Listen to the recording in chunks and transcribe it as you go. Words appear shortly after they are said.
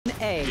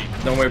A.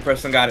 Don't worry,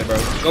 Preston got it, bro.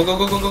 Go, go,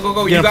 go, go, go, go,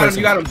 go. You got him,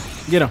 you got him.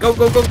 Get him. Go,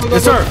 go, go, go, go.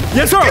 Yes, sir.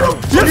 Yes, sir.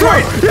 Yes, sir.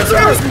 Yes,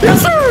 sir.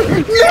 Yes, sir.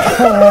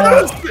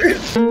 Yes.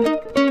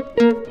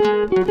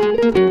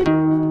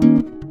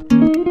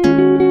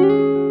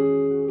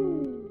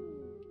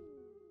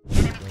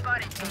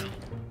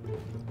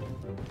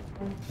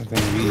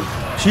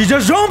 She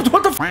just jumped.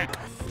 What the f?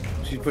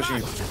 She's pushing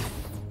you.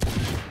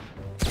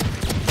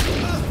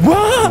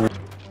 What?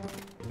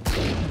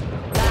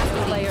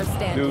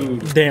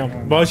 Dude.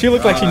 Damn. Bro, she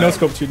looked like she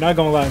no-scoped you. Not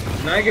gonna lie.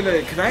 Can I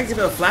get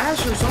a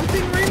flash or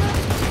something right now?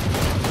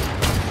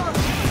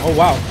 Oh,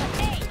 wow.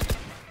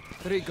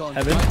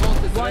 Heaven.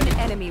 One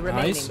enemy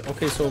remaining. Nice.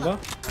 Okay, Soba.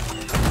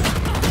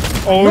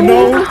 Oh,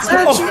 no.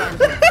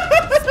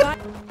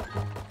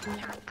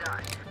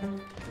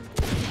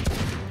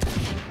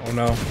 Oh,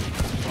 no.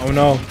 Oh,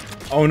 no.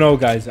 Oh, no,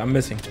 guys. I'm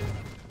missing.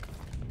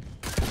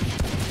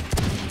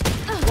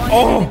 One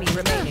enemy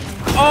remaining.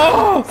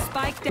 Oh!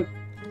 Spiked.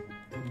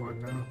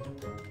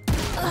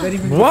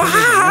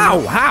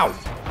 Wow! How?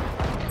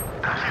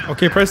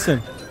 Okay,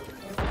 Preston.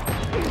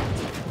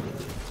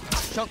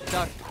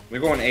 We're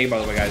going A, by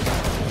the way, guys.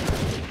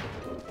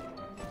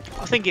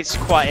 I think it's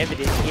quite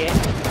evident, yeah.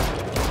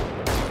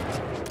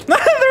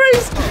 There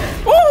is.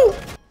 Oh!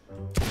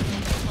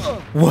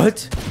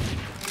 What?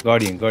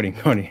 Guardian.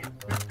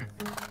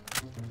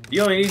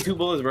 You only need 2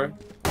 bullets, bro.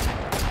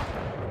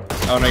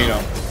 Oh, no, you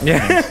don't.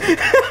 Yeah.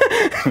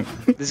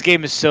 This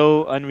game is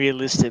so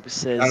unrealistic. It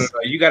says, I don't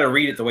know. You gotta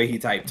read it the way he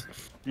typed.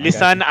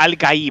 Lisan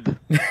al-Gaib.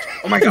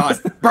 Oh my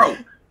god, bro!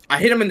 I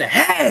hit him in the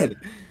head!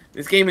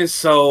 This game is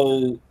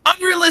so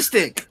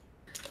unrealistic!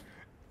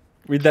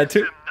 Read that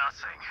too.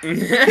 Read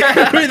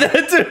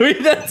that too.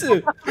 Read that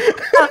too.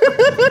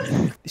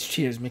 These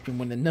cheers make me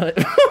want to nut.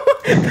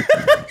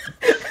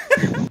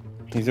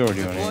 He's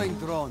already on it.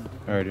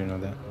 I already know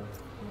that.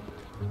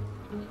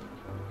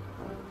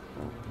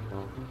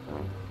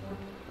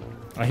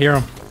 I hear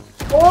him.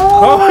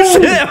 Oh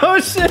shit! Oh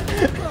shit!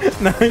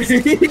 Nice.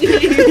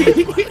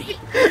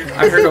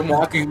 I heard him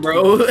walking,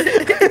 bro.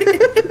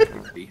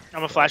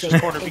 I'm a flash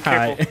this corner. Be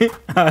careful.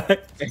 Hi.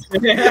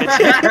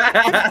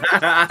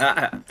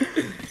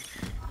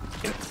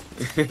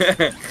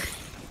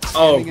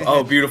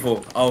 Oh,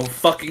 beautiful. Oh,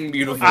 fucking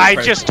beautiful. I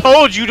just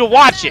told you to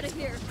watch it.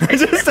 I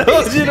just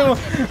told you to.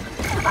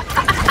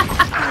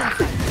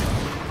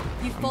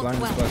 I'm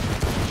blind as fuck.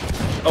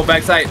 Oh,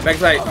 backside.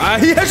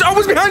 I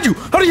was behind you.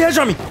 How did you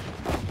headshot me?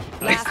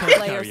 Last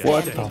player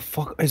What standing. the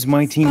fuck is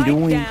my team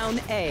doing? Down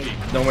A.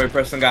 Don't worry,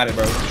 Preston got it,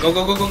 bro. Go,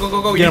 go, go, go, go,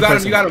 go, go. Get You him,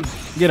 got him.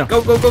 Get him.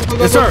 Go, go, go, go, go.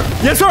 Yes, sir.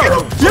 Yes, sir.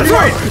 Yes,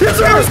 sir. Yes,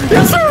 sir.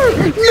 Yes, sir.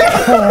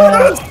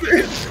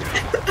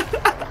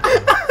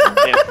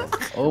 Yes.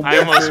 Oh, I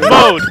almost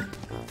mowed.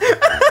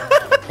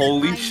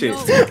 Holy shit.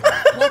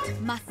 What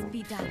must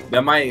be done?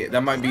 That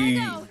might be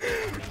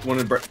one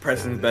of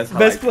Preston's best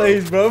highlights. Best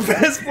plays, bro.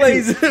 Best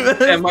plays.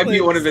 That might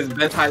be one of his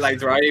best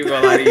highlights, right? I ain't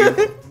gonna lie to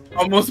you.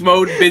 Almost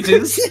mowed,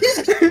 bitches.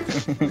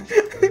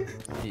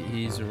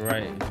 He's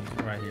right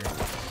here.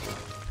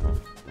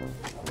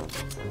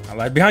 I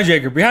like behind you,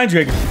 Edgar. Behind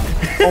you, Edgar.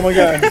 Oh my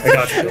god. I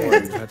got you. Don't worry.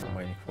 I'm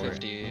waiting for it.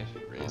 50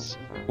 raise.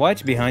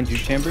 Watch behind you,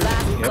 Chamber.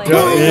 Yep.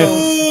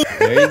 Player.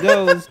 There he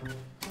goes.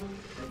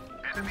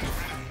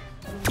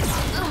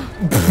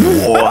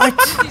 What?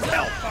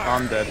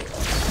 I'm dead.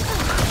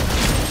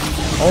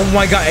 Oh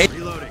my god.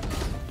 Reloading.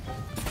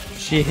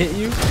 She hit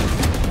you?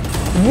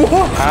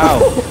 Whoa. How?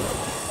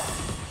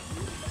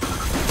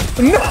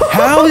 No.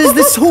 How is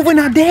this Hoover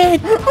not dead?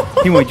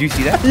 Hey, did you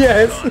see that?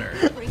 Yes.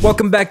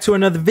 Welcome back to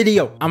another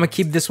video. I'm gonna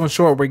keep this one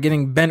short. We're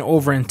getting bent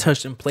over and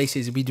touched in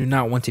places we do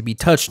not want to be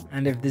touched.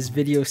 And if this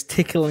video is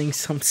tickling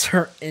some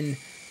certain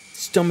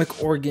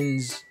stomach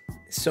organs,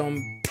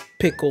 some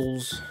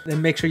pickles,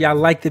 then make sure y'all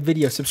like the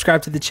video,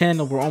 subscribe to the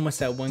channel. We're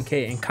almost at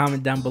 1K, and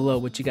comment down below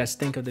what you guys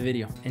think of the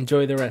video.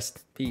 Enjoy the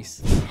rest.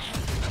 Peace.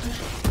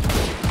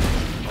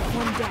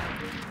 One down.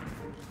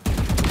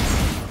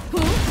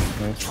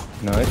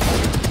 Nice.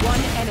 One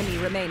enemy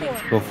remaining.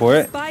 Go for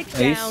it. Spike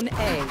Ace. down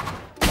A.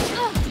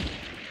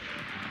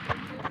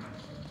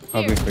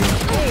 I'll be for you.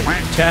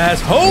 Chaz,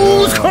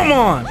 hoes, come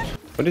on.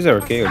 What is our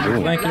KO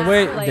doing? Flanking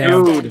away. Last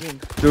Damn. player Dude.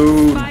 standing.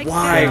 Dude, Spike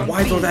why? down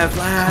Why B. throw that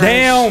flash?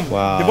 Damn.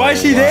 Wow. Why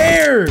is she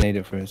there? Need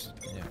it first.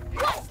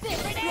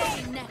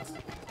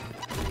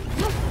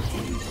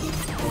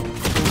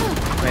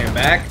 Playing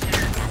back.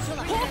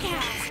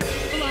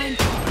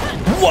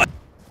 What?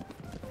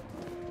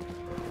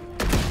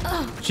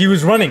 She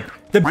was running.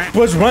 The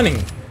was running.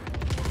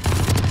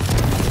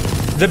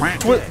 The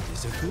was.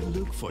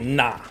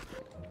 Nah.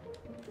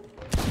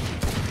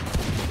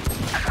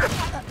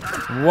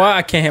 What?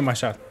 I can't hit my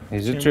shot.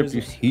 Is it trip?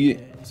 You see it?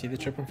 You see the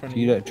trip in front of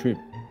See you? that trip?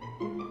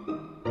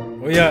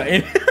 Oh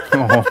yeah.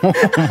 Oh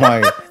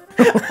my.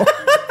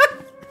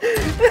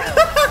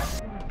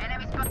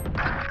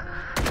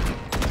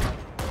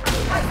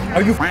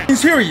 Are you f***ing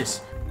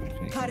serious?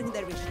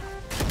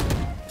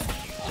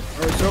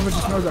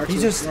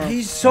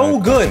 He's so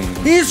good.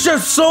 He's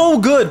just so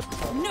good.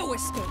 No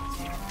escape.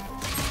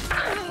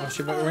 Oh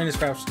shit, Rain is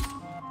crouched.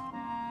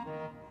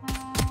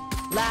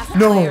 Last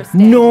player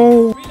standing.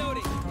 No.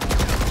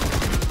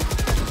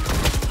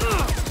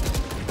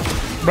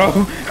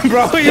 Bro,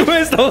 you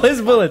missed all his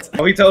bullets.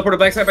 Oh, he teleported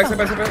backside.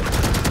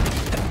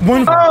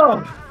 One. Oh!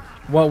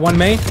 What? One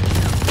main.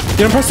 Get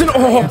him, Preston.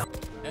 Oh.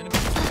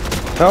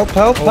 Help.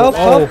 Oh.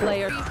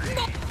 Player. Help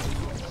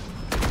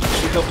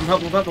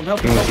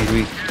him. He's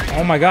weak.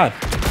 Oh my god.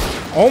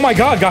 Oh my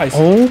god, guys.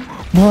 Oh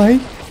my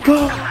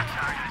god.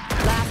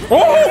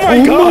 Oh my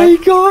Oh god. my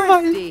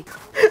god. D.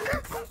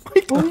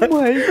 Oh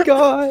my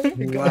god.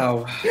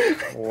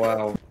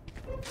 Wow.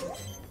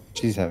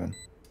 She's heaven.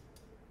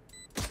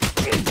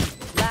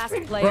 Last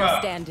player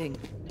standing.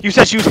 You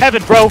said she was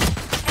heaven, bro.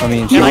 I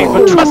mean, And I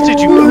even trusted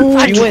you.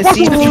 I she went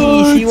trusted you.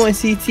 CT. She went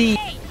CT.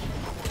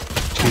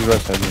 She's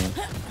rushed at me.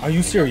 Are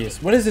you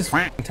serious? What is this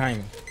f***ing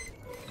timing?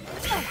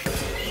 I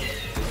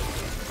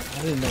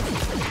didn't know.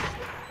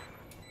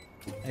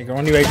 Hey, go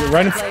on you, Adrian.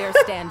 Run. Player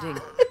standing.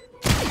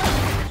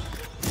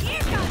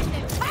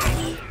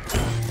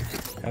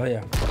 Hell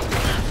yeah.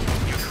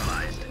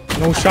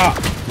 No shot.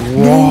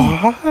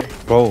 What?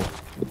 Bro,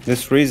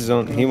 this freeze is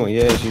on him.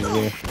 Yeah, she's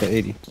there at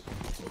 80.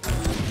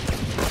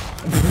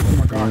 Oh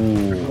my god.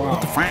 Wow.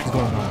 What the f is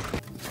going on?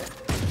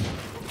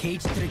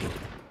 Cage trigger.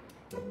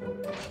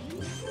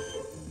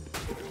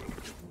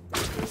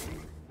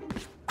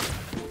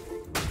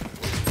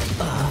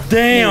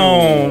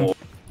 Damn.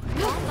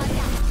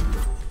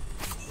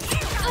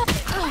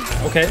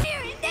 Okay.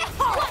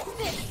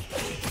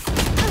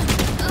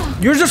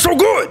 You're just so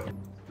good.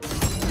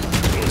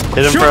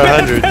 Hit him for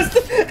 100.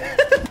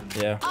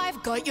 Yeah.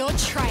 I've got your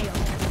trail.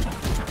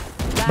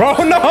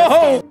 Bro,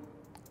 no.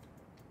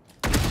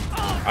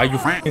 Are you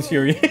f***ing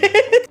serious?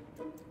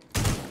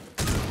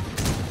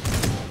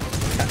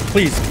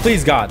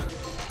 Please, God.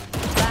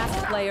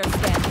 Last player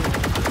standing.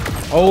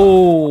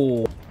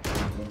 Oh.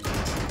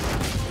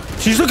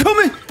 She's still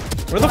coming.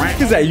 Where the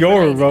f*** is that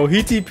Yoru, bro?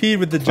 He TP'd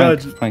with the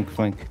judge. Flank.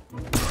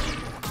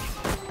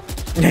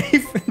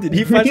 Did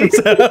he flash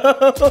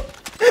himself?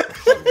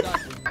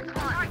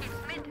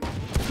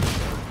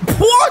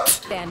 What?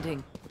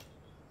 Standing.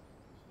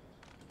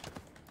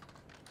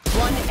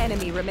 One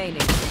enemy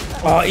remaining.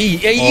 Oh, E.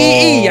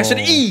 I should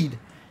have E'd.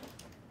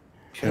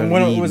 Should've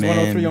When it eat, was man.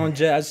 103 on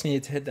Jet, I just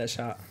needed to hit that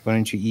shot. Why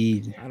don't you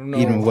eat? I don't know.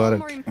 Eat him water.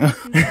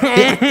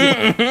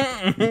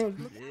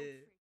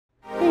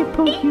 Hey,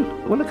 Pokey,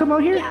 wanna come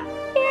out here? Yeah.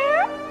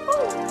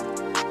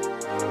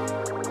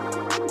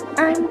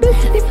 I'm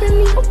built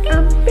differently.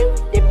 I'm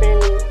built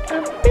differently.